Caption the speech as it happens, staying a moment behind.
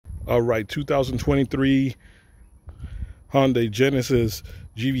All right, 2023 Hyundai Genesis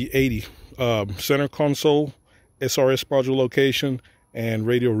GV80 center console, SRS module location, and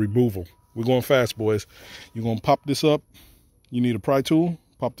radio removal. We're going fast, boys. You're going to pop this up. You need a pry tool.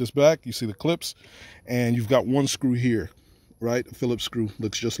 Pop this back. You see the clips, and you've got one screw here, right? A Phillips screw.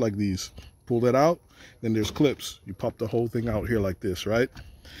 Looks just like these. Pull that out. Then there's clips. You pop the whole thing out here like this, right?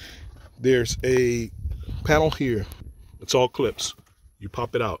 There's a panel here. It's all clips. You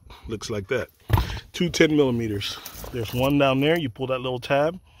pop it out. Looks like that. Two 10 millimeters. There's one down there. You pull that little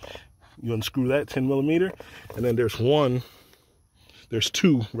tab. You unscrew that 10 millimeter. And then there's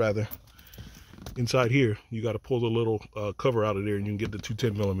two rather. Inside here, you got to pull the little cover out of there and you can get the two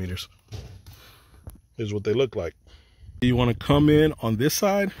 10 millimeters. Here's what they look like. You want to come in on this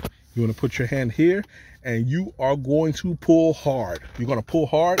side. You want to put your hand here and you are going to pull hard. You're going to pull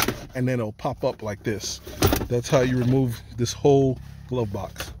hard and then it'll pop up like this. That's how you remove this whole glove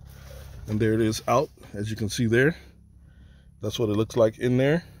box. And there it is out, as you can see there. That's what it looks like in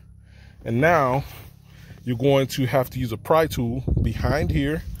there. And now you're going to have to use a pry tool behind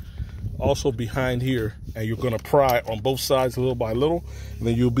here, also behind here, and you're going to pry on both sides little by little, and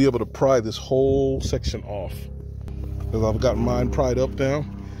then you'll be able to pry this whole section off. Because I've got mine pried up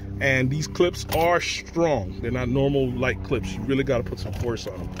down, and these clips are strong. They're not normal light clips. You really got to put some force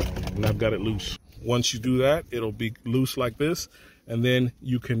on them, and I've got it loose. Once you do that, it'll be loose like this, and then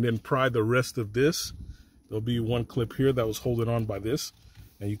you can then pry the rest of this. There'll be one clip here that was holding on by this,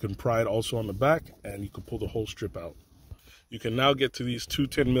 and you can pry it also on the back, and you can pull the whole strip out. You can now get to these two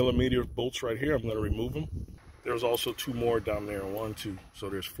 10 millimeter bolts right here. I'm going to remove them. There's also two more down there, 1, 2, so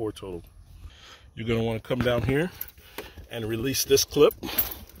there's 4 total. You're going to want to come down here and release this clip.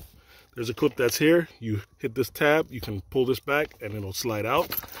 There's a clip that's here. You hit this tab, you can pull this back, and it'll slide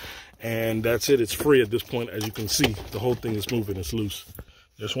out. And that's it. It's free at this point. As you can see, the whole thing is moving. It's loose.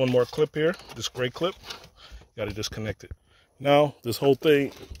 There's one more clip here, this gray clip. You got to disconnect it. Now, this whole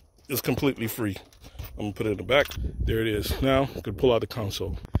thing is completely free. I'm going to put it in the back. There it is. Now, you can pull out the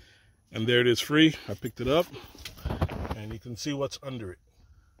console. And there it is free. I picked it up. And you can see what's under it.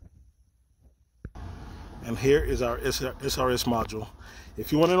 And here is our SRS module.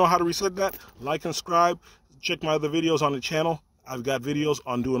 If you want to know how to reset that, like and subscribe. Check my other videos on the channel. I've got videos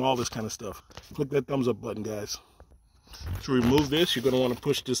on doing all this kind of stuff. Click that thumbs up button, guys. To remove this, you're going to want to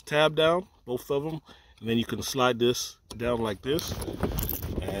push this tab down, both of them, and then you can slide this down like this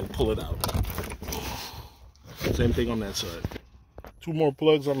and pull it out. Same thing on that side. 2 more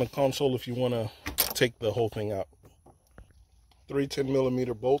plugs on the console if you want to take the whole thing out. 3 10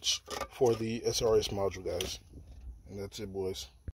 millimeter bolts for the SRS module, guys. And that's it, boys.